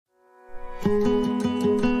Hello,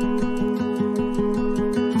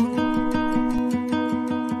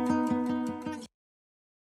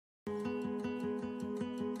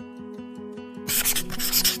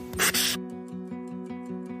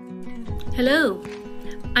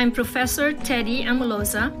 I'm Professor Teddy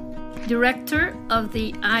Amuloza, Director of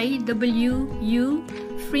the IWU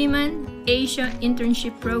Freeman Asia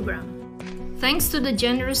Internship Program. Thanks to the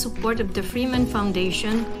generous support of the Freeman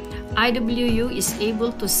Foundation, IWU is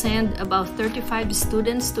able to send about 35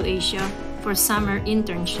 students to Asia for summer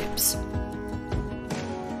internships.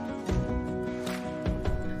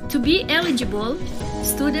 To be eligible,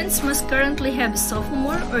 students must currently have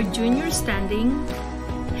sophomore or junior standing,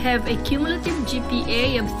 have a cumulative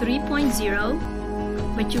GPA of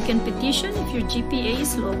 3.0, but you can petition if your GPA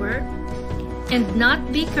is lower, and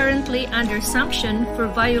not be currently under sanction for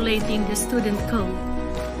violating the student code.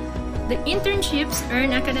 The internships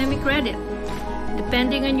earn academic credit.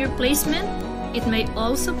 Depending on your placement, it may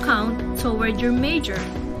also count toward your major.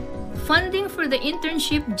 Funding for the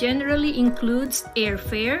internship generally includes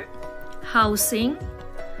airfare, housing,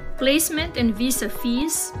 placement and visa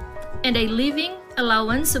fees, and a living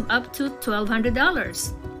allowance of up to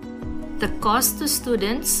 $1,200. The cost to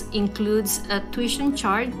students includes a tuition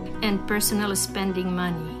charge and personal spending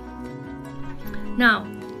money. Now,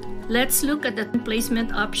 let's look at the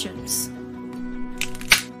placement options.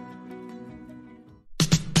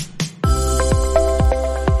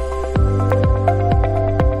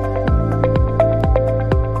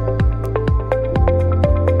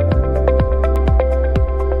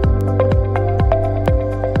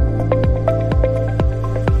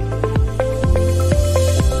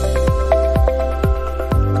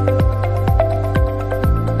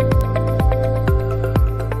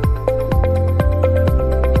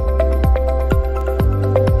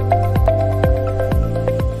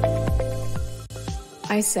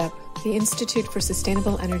 ISEP, the Institute for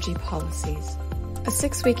Sustainable Energy Policies. A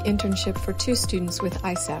 6-week internship for 2 students with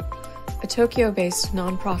ISEP, a Tokyo-based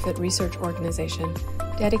nonprofit research organization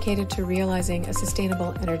dedicated to realizing a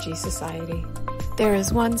sustainable energy society. There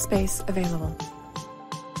is 1 space available.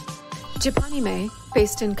 Japanime,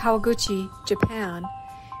 based in Kawaguchi, Japan,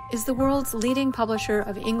 is the world's leading publisher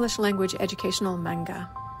of English-language educational manga.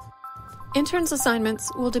 Interns'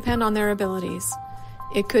 assignments will depend on their abilities.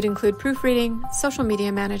 It could include proofreading, social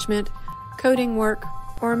media management, coding work,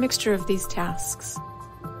 or a mixture of these tasks.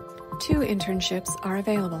 2 internships are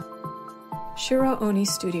available. Shuro Oni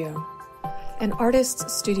Studio, an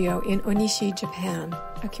artist's studio in Onishi, Japan,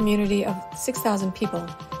 a community of 6,000 people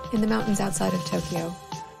in the mountains outside of Tokyo.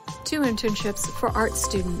 2 internships for art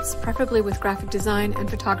students, preferably with graphic design and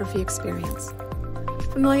photography experience.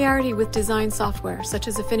 Familiarity with design software such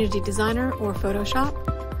as Affinity Designer or Photoshop,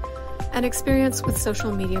 and experience with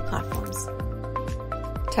social media platforms.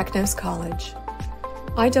 Technos College.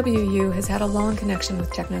 IWU has had a long connection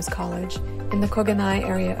with Technos College in the Koganai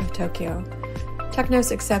area of Tokyo.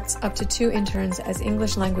 Technos accepts up to 2 interns as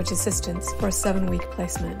English language assistants for a 7-week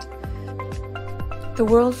placement. The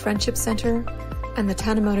World Friendship Center and the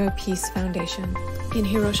Tanimoto Peace Foundation. In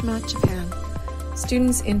Hiroshima, Japan,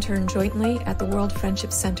 students intern jointly at the World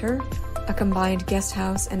Friendship Center, a combined guest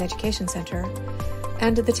house and education center,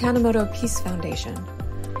 and the Tanimoto Peace Foundation.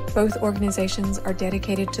 Both organizations are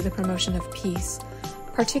dedicated to the promotion of peace,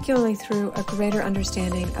 particularly through a greater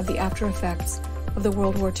understanding of the after-effects of the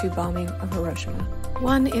World War II bombing of Hiroshima.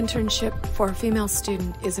 1 internship for a female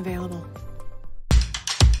student is available.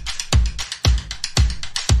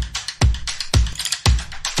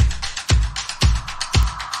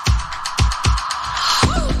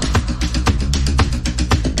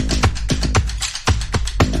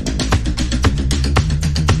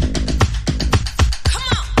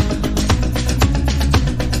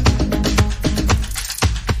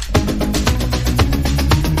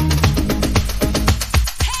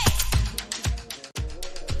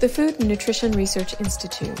 The Food and Nutrition Research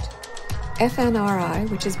Institute, FNRI,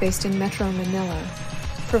 which is based in Metro Manila,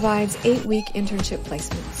 provides 8-week internship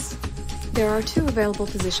placements. There are 2 available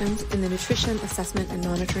positions in the Nutrition Assessment and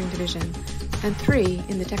Monitoring Division, and 3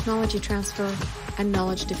 in the Technology Transfer and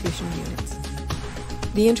Knowledge Diffusion units.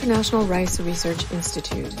 The International Rice Research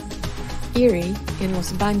Institute, IRI, in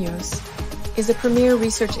Los Baños, is a premier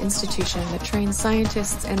research institution that trains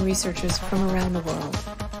scientists and researchers from around the world.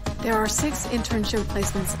 There are 6 internship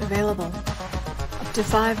placements available. Up to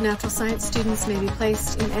 5 natural science students may be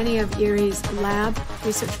placed in any of IRI's lab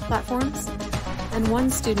research platforms, and 1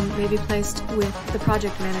 student may be placed with the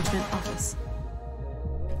Project Management Office.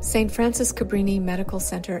 St. Francis Cabrini Medical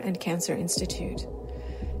Center and Cancer Institute.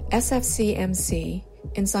 SFCMC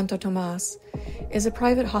in Santo Tomas is a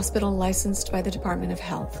private hospital licensed by the Department of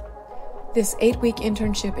Health. This 8-week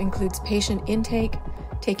internship includes patient intake,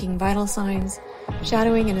 taking vital signs,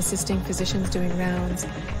 shadowing and assisting physicians doing rounds,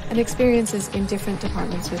 and experiences in different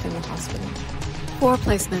departments within the hospital. 4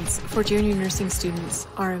 placements for junior nursing students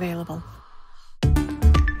are available.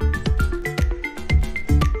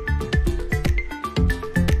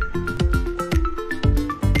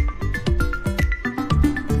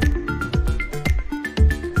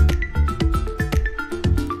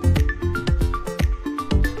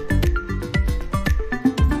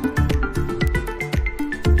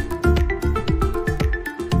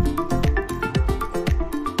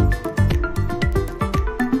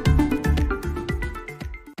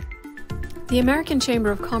 The American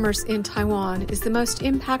Chamber of Commerce in Taiwan is the most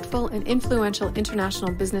impactful and influential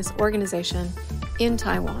international business organization in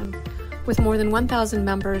Taiwan, with more than 1,000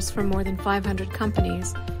 members from more than 500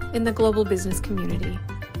 companies in the global business community.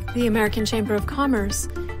 The American Chamber of Commerce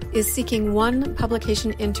is seeking 1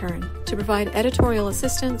 publication intern to provide editorial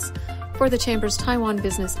assistance for the Chamber's Taiwan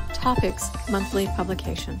Business Topics monthly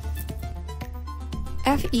publication.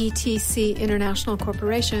 FETC International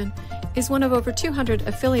Corporation is one of over 200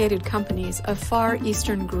 affiliated companies of Far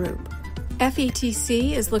Eastern Group.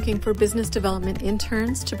 FETC is looking for business development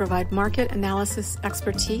interns to provide market analysis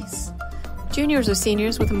expertise. Juniors or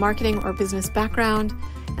seniors with a marketing or business background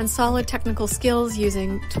and solid technical skills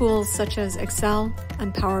using tools such as Excel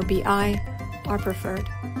and Power BI are preferred.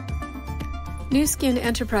 Nu Skin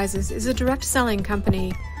Enterprises is a direct selling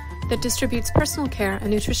company that distributes personal care and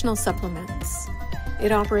nutritional supplements.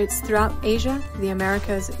 It operates throughout Asia, the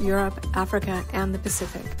Americas, Europe, Africa, and the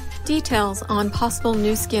Pacific. Details on possible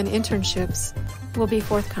Nu Skin internships will be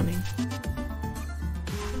forthcoming.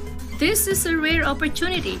 This is a rare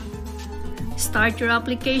opportunity. Start your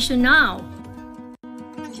application now.